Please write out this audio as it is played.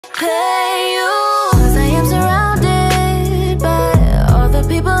Hey you, 'cause I am surrounded by all the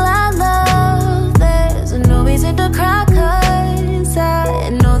people I love. There's no reason to cry, 'cause I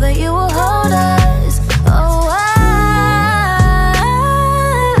know that you will hold us. Oh, I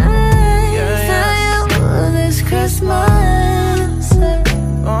feel you this Christmas.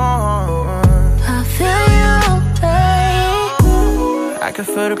 I feel you, I can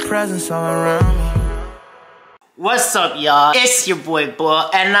feel the presence all around me. What's up, y'all? It's your boy Bull,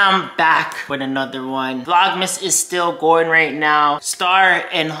 and I'm back with another one. Vlogmas is still going right now. Star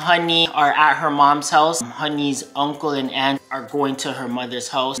and Honey are at her mom's house. Honey's uncle and aunt are going to her mother's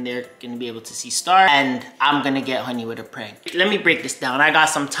house, and they're gonna be able to see Star, and I'm gonna get Honey with a prank. Let me break this down. I got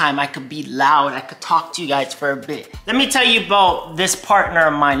some time. I could be loud. I could talk to you guys for a bit. Let me tell you about this partner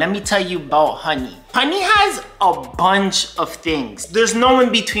of mine. Let me tell you about Honey. Honey has a bunch of things. There's no in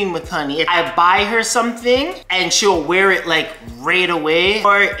between with Honey. If I buy her something and she'll wear it like right away,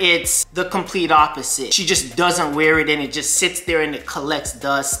 or it's the complete opposite. She just doesn't wear it and it just sits there and it collects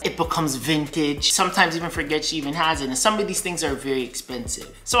dust. It becomes vintage. Sometimes even forget she even has it. And some of these things are very expensive.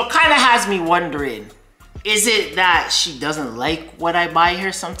 So it kind of has me wondering, is it that she doesn't like what I buy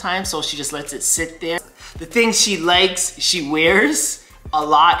her sometimes, so she just lets it sit there? The things she likes, she wears a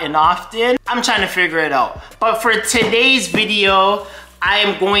lot and often. I'm trying to figure it out. But for today's video, I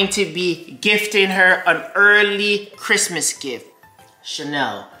am going to be gifting her an early Christmas gift.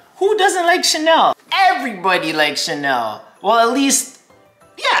 Chanel. Who doesn't like Chanel? Everybody likes Chanel. Well, at least,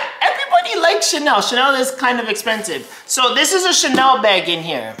 yeah, everybody likes Chanel. Chanel is kind of expensive. So this is a Chanel bag in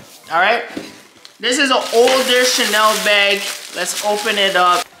here, all right? This is an older Chanel bag. Let's open it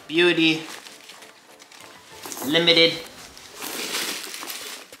up. Beauty. Limited.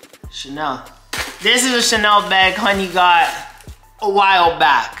 Chanel. This is a Chanel bag Honey got a while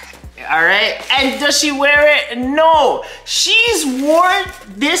back, all right? And does she wear it? No. She's worn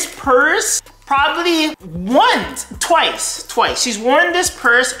this purse probably twice. She's worn this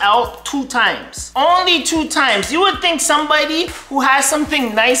purse out 2 times. Only 2 times. You would think somebody who has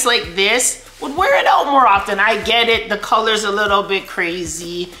something nice like this would wear it out more often. I get it, the color's a little bit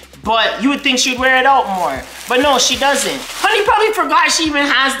crazy, but you would think she'd wear it out more. But no, she doesn't. Honey probably forgot she even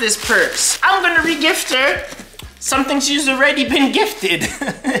has this purse. I'm gonna re-gift her something she's already been gifted.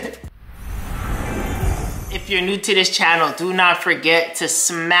 If you're new to this channel, do not forget to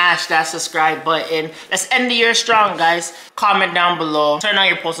smash that subscribe button. Let's end the year strong, guys. Comment down below, turn on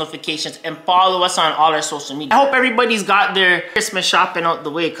your post notifications, and follow us on all our social media. I hope everybody's got their Christmas shopping out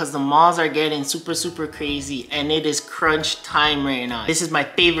the way, because the malls are getting super crazy, and it is crunch time right now. This is my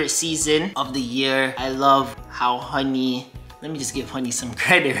favorite season of the year. I love how Honey, let me just give Honey some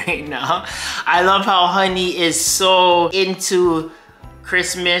credit right now. I love how Honey is so into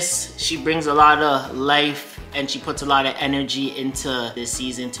Christmas. She brings a lot of life and she puts a lot of energy into this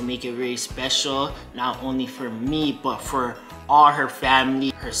season to make it very special, not only for me, but for all her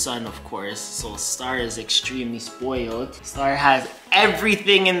family, her son, of course. So Star is extremely spoiled. Star has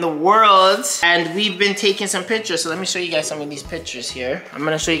everything in the world, and we've been taking some pictures. So let me show you guys some of these pictures here. I'm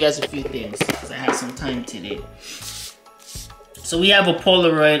gonna show you guys a few things because I have some time today. So we have a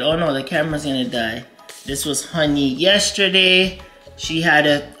Polaroid. Oh no, the camera's gonna die. This was Honey yesterday. She had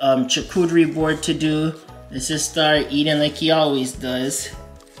a charcuterie board to do. This is Star eating like he always does.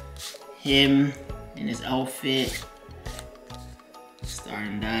 Him in his outfit. Star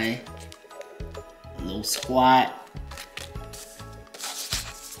and I. A little squat.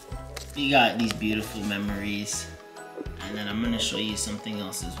 We got these beautiful memories. And then I'm gonna show you something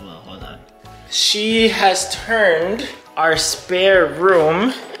else as well. Hold on. She has turned our spare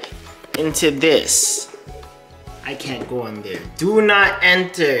room into this. I can't go in there. Do not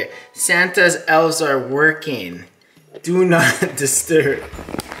enter. Santa's elves are working. Do not disturb.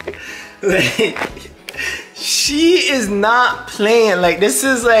 Like, she is not playing. Like, this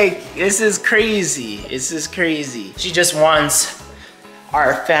is crazy. This is crazy. She just wants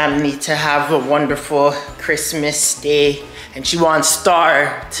our family to have a wonderful Christmas day. And she wants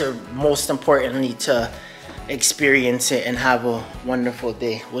Star to, most importantly, to experience it and have a wonderful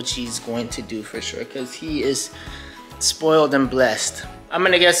day, which he's going to do for sure, because he is spoiled and blessed. I'm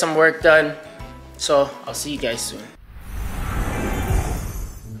gonna get some work done, so I'll see you guys soon.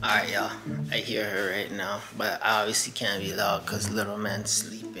 Alright, y'all, I hear her right now, but I obviously can't be loud because little man's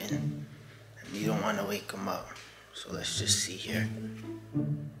sleeping and you don't want to wake him up. So let's just see here.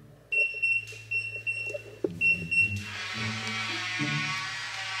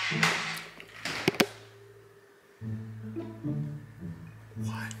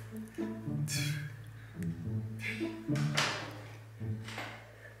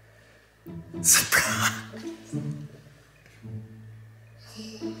 Surprise!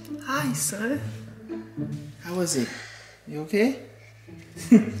 Hi, son. How was it? You okay?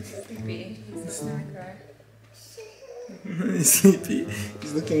 Sleepy. He's gonna cry. He's sleepy.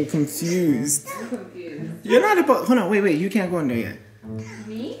 He's looking confused. I'm confused. You're not about. Hold on, wait. You can't go in there yet.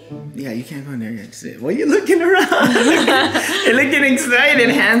 Me? Yeah, you can't go in there yet. Sit. What are you looking around? You're looking excited.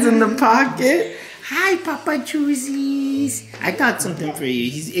 Hands in the pocket. Hi, Papa Juicies. I got something for you.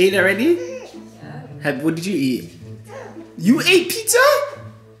 He's ate already? Yeah. What did you eat? You ate pizza?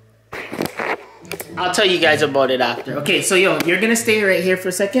 I'll tell you guys about it after. Okay, so yo, you're gonna stay right here for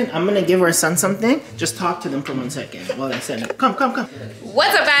a second. I'm gonna give our son something. Just talk to them for 1 second while I send it. Come.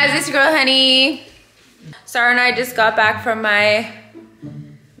 What's up, guys? It's your girl, Honey. Sarah and I just got back from my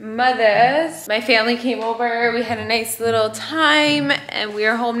mother's. My family came over. We had a nice little time, and we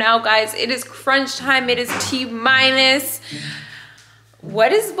are home now, guys. It is crunch time. It is T-minus.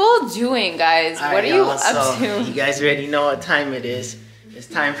 What is Bull doing, guys? What are you up to? You guys already know what time it is. It's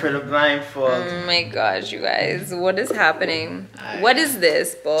time for the blindfold. Oh my gosh, you guys. What is happening? What is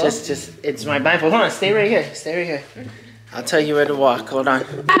this, Bull? Just, it's my blindfold. Hold on, stay right here. I'll tell you where to walk. Hold on. I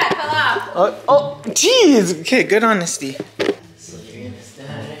fell off. Oh, jeez. Okay, good honesty. So you're gonna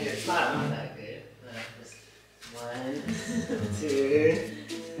stand right here. It's not that good. 1, 2,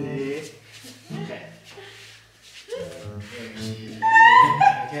 3. Okay.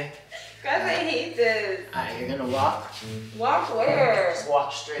 Okay. Guys, I hate this. Alright, you're gonna walk. Walk where? Just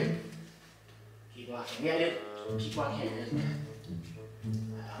walk straight. Keep walking. Yeah, keep walking.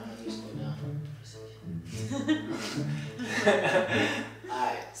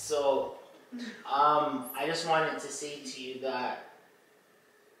 Alright, so I just wanted to say to you that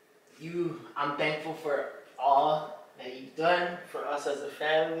I'm thankful for all that you've done for us as a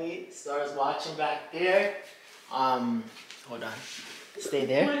family. Star's watching back there. Hold on. Stay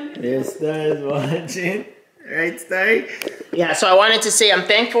there. There's Star's watching. Right, Star? Yeah, so I wanted to say I'm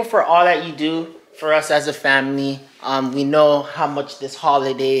thankful for all that you do for us as a family. We know how much this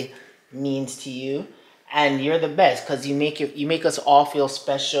holiday means to you. And you're the best because you make us all feel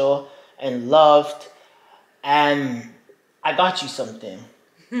special and loved. And I got you something.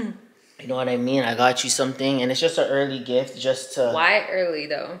 You know what I mean? I got you something, and it's just an early gift just to... Why early,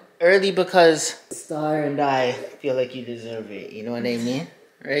 though? Early because Star and I feel like you deserve it. You know what I mean?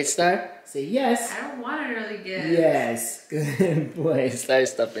 Right, Star? Say yes. I don't want an early gift. Yes. Good boy. Star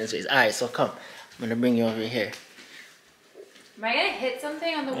stuffing his face. All right, so come. I'm going to bring you over here. Am I going to hit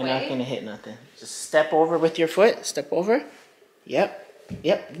something on the way? You're not going to hit nothing. Just step over with your foot. Step over. Yep.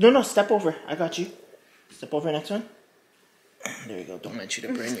 No, step over. I got you. Step over next one. There you go. Don't want you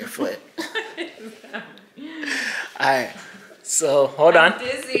to burn your foot. Alright. So, hold on. I'm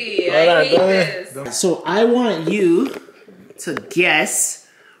dizzy. I hate this. So, I want you to guess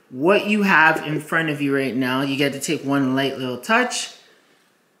what you have in front of you right now. You get to take one light little touch.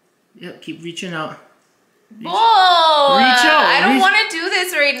 Yep, keep reaching out. Bull! Reach out. I don't want to do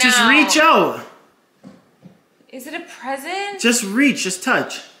this right now. Just reach out. Is it a present? Just reach. Just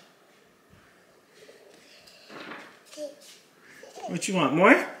touch. What you want?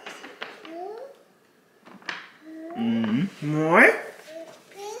 More? More?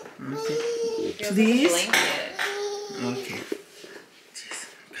 Okay. Please? Okay.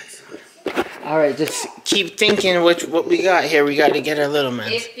 Alright, just keep thinking what we got here. We got to get our little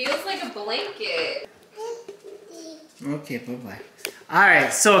man. It feels like a blanket. Okay, bye-bye.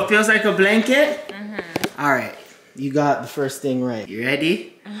 Alright, so it feels like a blanket? Alright, you got the first thing right. You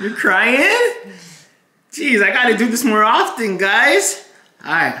ready? You're crying? Jeez, I gotta do this more often, guys.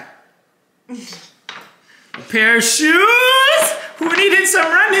 Alright. A pair of shoes? Who needed some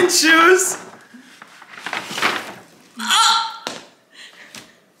running shoes?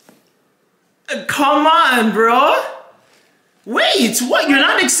 Come on, bro. Wait, what? You're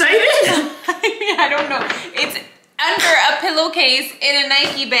not excited? I don't know. It's under a pillowcase in a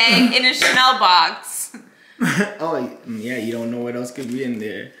Nike bag in a Chanel box. Oh, yeah, you don't know what else could be in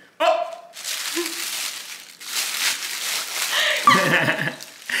there. Oh!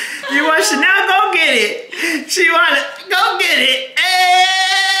 You want Chanel? Go get it. She want it. Go get it.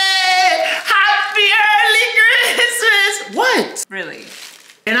 Hey! Happy early Christmas! What? Really?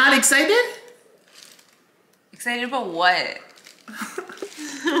 You're not excited? Excited about what?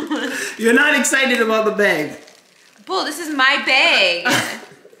 You're not excited about the bag. Bull, this is my bag.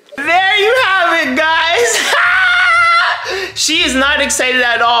 There you have it, guys. She is not excited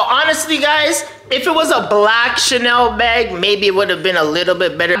at all. Honestly, guys, if it was a black Chanel bag, maybe it would have been a little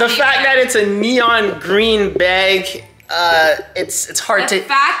bit better. The fact that it's a neon green bag, it's hard to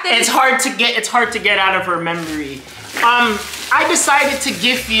get out of her memory. I decided to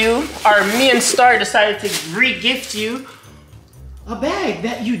gift you, or me and Star decided to re-gift you A bag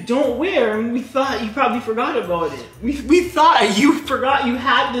that you don't wear, and we thought you probably forgot about it. We thought you forgot you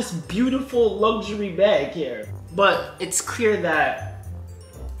had this beautiful luxury bag here. But it's clear that...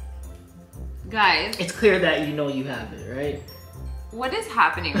 Guys. It's clear that you know you have it, right? What is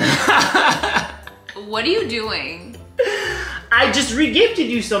happening right now? What are you doing? I just re-gifted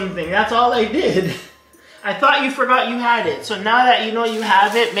you something, that's all I did. I thought you forgot you had it. So now that you know you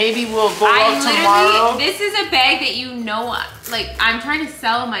have it, maybe we'll go out tomorrow. This is a bag that you know, like, I'm trying to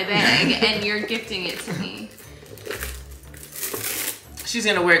sell my bag and you're gifting it to me. She's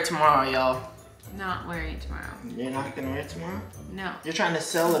gonna wear it tomorrow, y'all. Not wearing it tomorrow. You're not gonna wear it tomorrow? No. You're trying to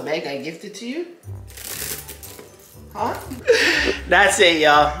sell a bag I gifted to you? Huh? That's it,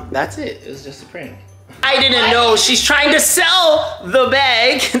 y'all. That's it. It was just a prank. I didn't know she's trying to sell the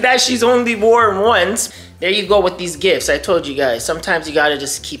bag that she's only worn once. There you go with these gifts. I told you guys, sometimes you gotta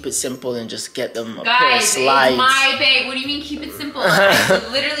just keep it simple and just get them a pair of slides. It's my bag. What do you mean keep it simple? I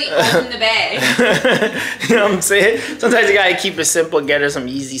literally open the bag. You know what I'm saying? Sometimes you gotta keep it simple, get her some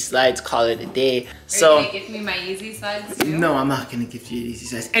Yeezy slides, call it a day. So, are you gonna give me my Yeezy slides too? No, I'm not gonna give you Yeezy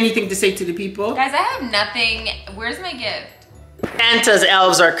slides. Anything to say to the people? Guys, I have nothing. Where's my gift? Santa's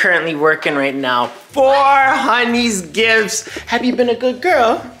elves are currently working right now for Honey's gifts. Have you been a good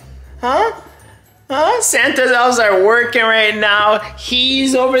girl? Huh? Huh? Santa's elves are working right now.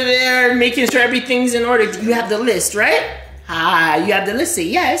 He's over there making sure everything's in order. You have the list, right? Ah, you have the list. Say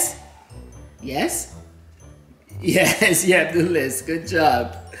yes. Yes? Yes, you have the list. Good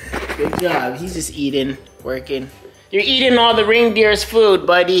job. Good job. He's just eating, working. You're eating all the reindeer's food,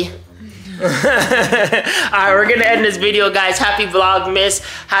 buddy. Alright, we're gonna end this video, guys. Happy Vlogmas,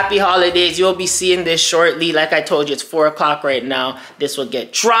 happy holidays. You'll be seeing this shortly. Like I told you, it's 4 o'clock right now. This will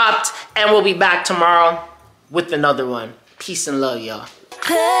get dropped, and we'll be back tomorrow with another one. Peace and love, y'all.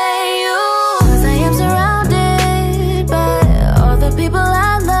 Hey, you, 'cause I am surrounded by all the people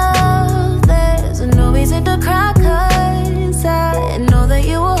I love. There's no reason to cry, 'cause I know that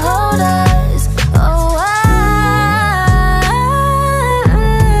you will hold us. Oh,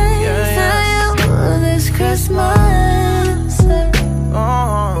 Christmas,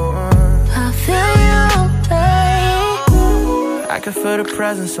 I feel you, babe. I can feel the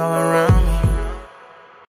presence all around me.